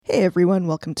Hey everyone,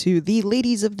 welcome to the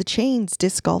Ladies of the Chains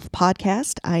Disc Golf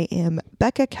Podcast. I am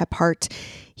Becca Kephart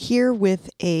here with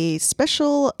a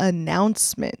special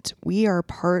announcement. We are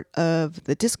part of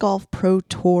the Disc Golf Pro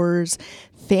Tours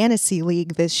Fantasy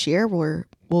League this year.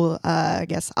 I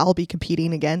guess I'll be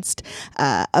competing against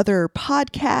other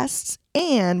podcasts.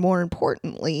 And more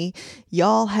importantly,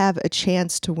 y'all have a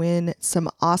chance to win some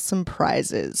awesome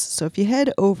prizes. So if you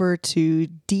head over to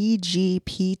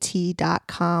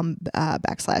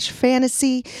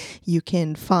dgpt.com/fantasy, you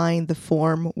can find the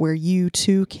form where you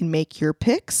too can make your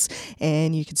picks,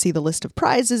 and you can see the list of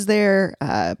prizes there.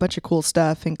 A bunch of cool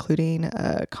stuff, including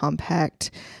a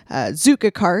compact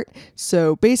Zuka cart.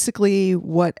 So basically,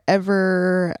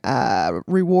 whatever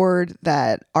reward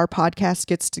that our podcast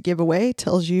gets to give away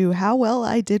tells you how well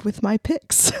I did with my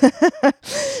picks.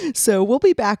 So we'll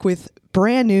be back with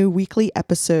brand new weekly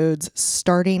episodes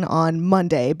starting on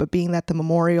Monday, but being that the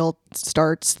Memorial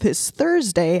starts this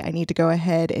Thursday, I need to go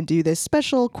ahead and do this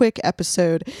special quick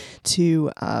episode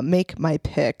to make my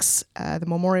picks. The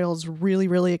Memorial is really,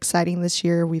 really exciting this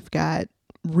year. We've got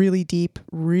really deep,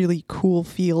 really cool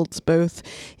fields, both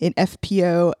in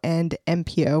FPO and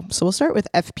MPO. So we'll start with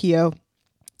FPO.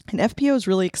 And FPO is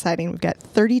really exciting. We've got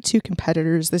 32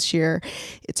 competitors this year.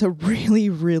 It's a really,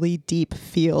 really deep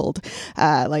field,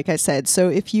 like I said. So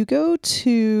if you go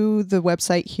to the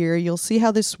website here, you'll see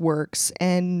how this works.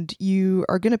 And you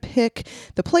are going to pick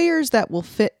the players that will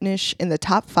finish in the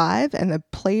top 5. And the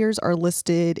players are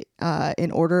listed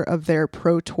in order of their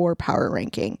Pro Tour power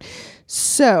ranking.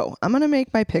 So I'm going to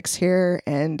make my picks here,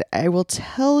 and I will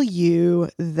tell you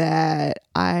that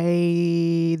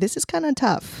this is kind of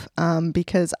tough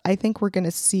because I think we're going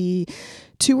to see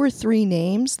 2 or 3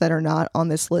 names that are not on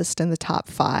this list in the top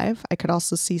 5. I could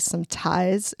also see some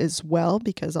ties as well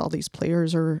because all these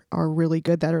players are really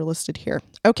good that are listed here.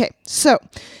 Okay, so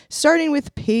starting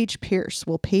with Paige Pierce.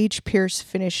 Will Paige Pierce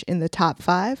finish in the top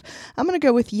 5? I'm going to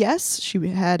go with yes. She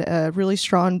had a really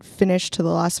strong finish to the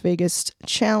Las Vegas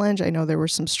Challenge. I know there were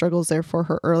some struggles there for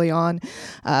her early on,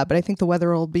 but I think the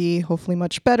weather will be hopefully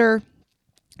much better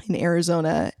in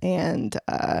Arizona, and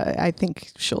I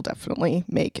think she'll definitely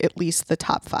make at least the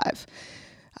top 5.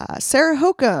 Sarah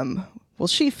Hokom, will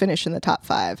she finish in the top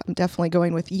 5? I'm definitely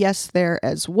going with yes there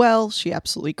as well. She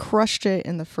absolutely crushed it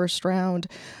in the first round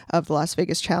of the Las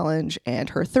Vegas Challenge, and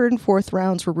her third and fourth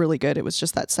rounds were really good. It was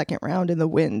just that second round in the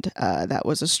wind that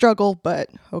was a struggle, but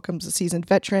Hokom's a seasoned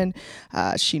veteran.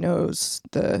 She knows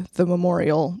the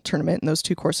Memorial Tournament and those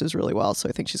 2 courses really well, so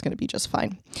I think she's going to be just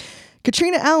fine.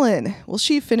 Katrina Allen, will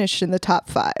she finish in the top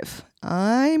 5?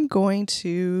 I'm going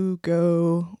to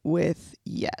go with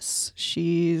yes.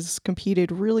 She's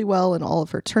competed really well in all of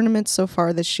her tournaments so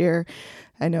far this year.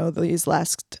 I know the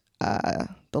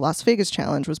Las Vegas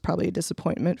Challenge was probably a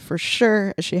disappointment for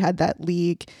sure, as she had that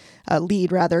lead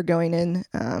going in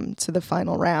to the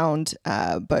final round.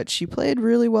 But she played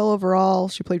really well overall.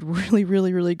 She played really,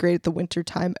 really, really great at the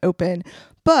Wintertime Open.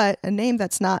 But a name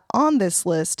that's not on this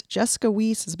list, Jessica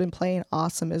Weiss, has been playing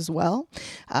awesome as well.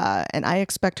 And I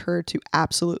expect her to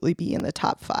absolutely be in the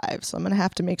top 5. So I'm going to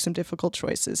have to make some difficult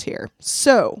choices here.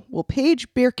 So will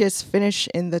Paige Birkus finish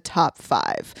in the top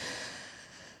 5?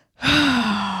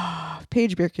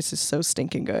 Paige Birkus is so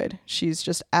stinking good. She's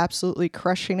just absolutely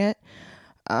crushing it.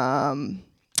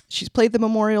 She's played the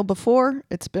Memorial before.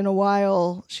 It's been a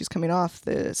while. She's coming off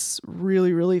this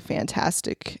really, really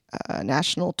fantastic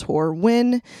national tour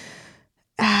win.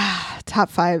 Top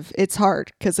 5, it's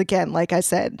hard because, again, like I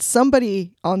said,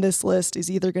 somebody on this list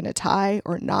is either going to tie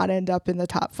or not end up in the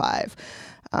top 5.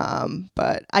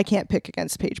 But I can't pick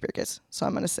against Paige Birkus, so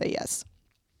I'm going to say yes.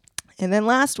 And then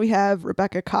last we have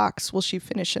Rebecca Cox. Will she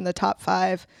finish in the top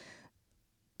 5?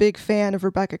 Big fan of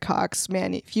Rebecca Cox.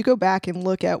 Man, if you go back and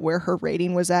look at where her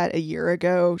rating was at a year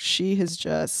ago, she has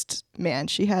just,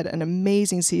 she had an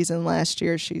amazing season last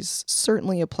year. She's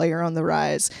certainly a player on the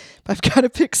rise. But I've got to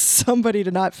pick somebody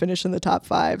to not finish in the top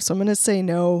 5. So I'm going to say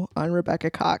no on Rebecca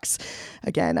Cox.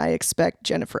 Again, I expect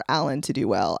Jennifer Allen to do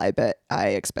well. I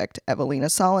expect Evelina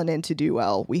Salonen to do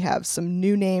well. We have some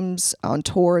new names on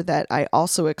tour that I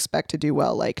also expect to do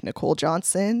well, like Nicole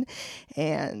Johnson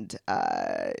and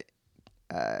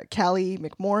Callie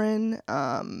McMorrin.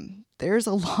 There's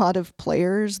a lot of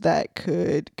players that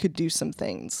could do some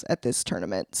things at this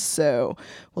tournament. So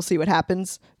we'll see what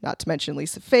happens. Not to mention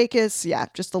Lisa Fakis. Yeah,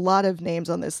 just a lot of names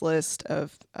on this list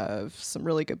of some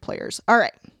really good players. All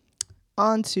right,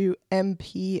 on to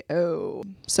MPO.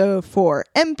 So for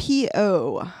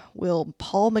MPO, will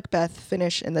Paul McBeth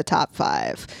finish in the top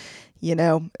 5?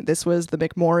 This was the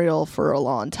McMorial for a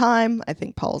long time. I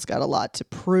think Paul's got a lot to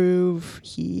prove.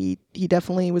 He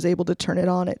definitely was able to turn it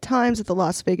on at times at the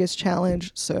Las Vegas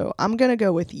Challenge. So I'm going to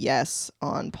go with yes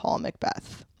on Paul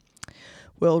McBeth.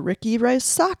 Will Ricky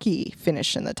Raisaki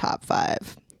finish in the top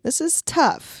 5? This is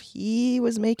tough. He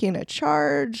was making a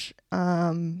charge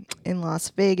in Las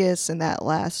Vegas in that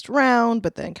last round,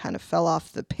 but then kind of fell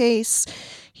off the pace.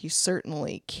 He's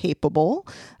certainly capable.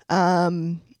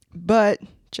 But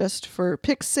just for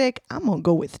pick's sake, I'm going to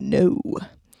go with no.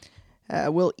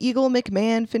 Will Eagle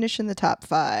McMahon finish in the top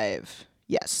 5?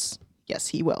 Yes. Yes,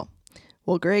 he will.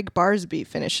 Will Greg Barsby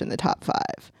finish in the top 5?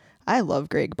 I love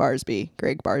Greg Barsby.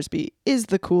 Greg Barsby is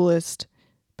the coolest.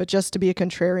 But just to be a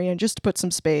contrarian, just to put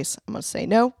some space, I'm going to say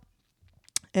no.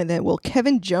 And then will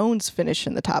Kevin Jones finish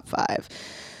in the top 5?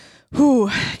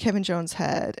 Kevin Jones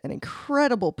had an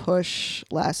incredible push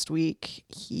last week.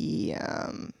 He...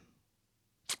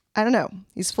 I don't know.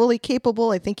 He's fully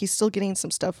capable. I think he's still getting some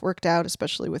stuff worked out,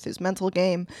 especially with his mental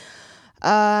game.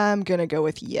 I'm going to go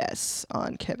with yes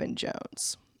on Kevin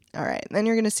Jones. All right. Then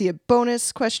you're going to see a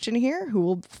bonus question here. Who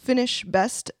will finish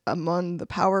best among the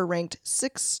power ranked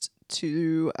 6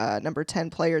 to number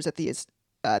 10 players at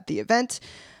the event?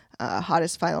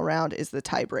 Hottest final round is the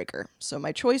tiebreaker. So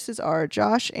my choices are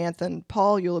Josh Anthony,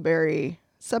 Paul Ulibarri,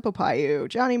 Seppo Paiu,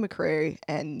 Johnny McRae,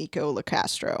 and Nico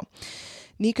Locastro.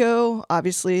 Nico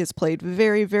obviously has played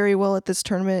very, very well at this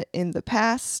tournament in the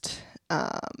past.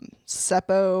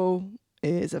 Seppo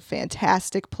is a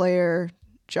fantastic player.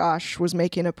 Josh was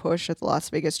making a push at the Las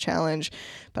Vegas Challenge,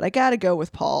 but I got to go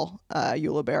with Paul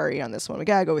Ulibarri on this one. We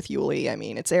got to go with Yuli. I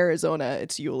mean, it's Arizona.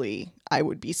 It's Yuli. I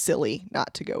would be silly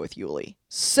not to go with Yuli.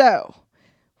 So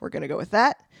we're going to go with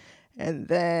that. And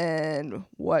then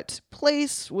what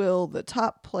place will the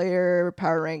top player,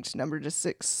 power ranked number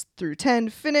 6 through 10,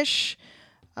 finish?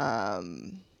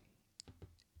 I'm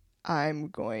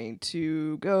going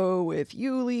to go with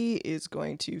Yuli is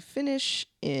going to finish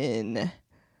in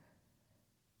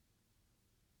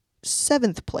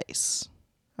 7th place.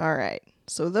 All right.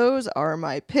 So those are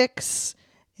my picks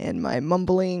and my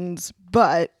mumblings,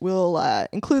 but we'll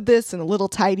include this in a little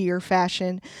tidier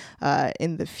fashion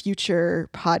in the future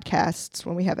podcasts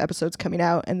when we have episodes coming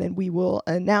out, and then we will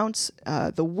announce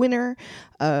the winner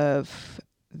of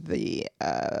the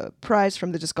prize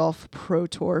from the Disc Golf Pro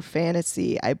Tour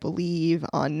Fantasy, I believe,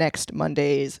 on next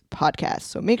Monday's podcast.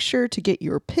 So make sure to get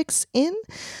your picks in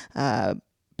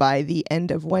by the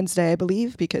end of Wednesday, I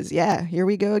believe, because here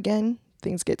we go again.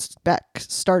 Things get back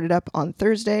started up on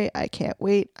Thursday. I can't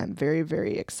wait. I'm very,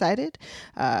 very excited.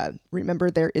 Remember,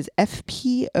 there is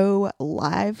FPO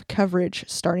live coverage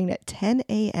starting at 10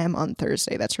 a.m. on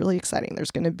Thursday. That's really exciting. There's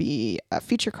going to be a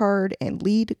feature card and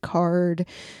lead card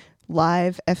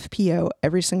live FPO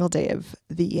every single day of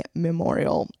the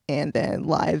Memorial, and then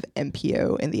live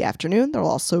MPO in the afternoon. There'll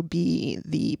also be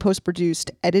the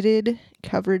post-produced edited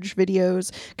coverage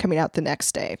videos coming out the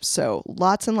next day. So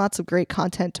lots and lots of great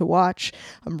content to watch.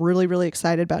 I'm really, really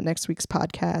excited about next week's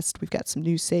podcast. We've got some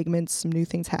new segments, some new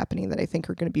things happening that I think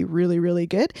are going to be really, really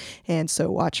good. And so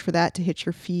watch for that to hit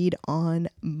your feed on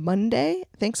Monday.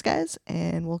 Thanks, guys,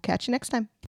 and we'll catch you next time.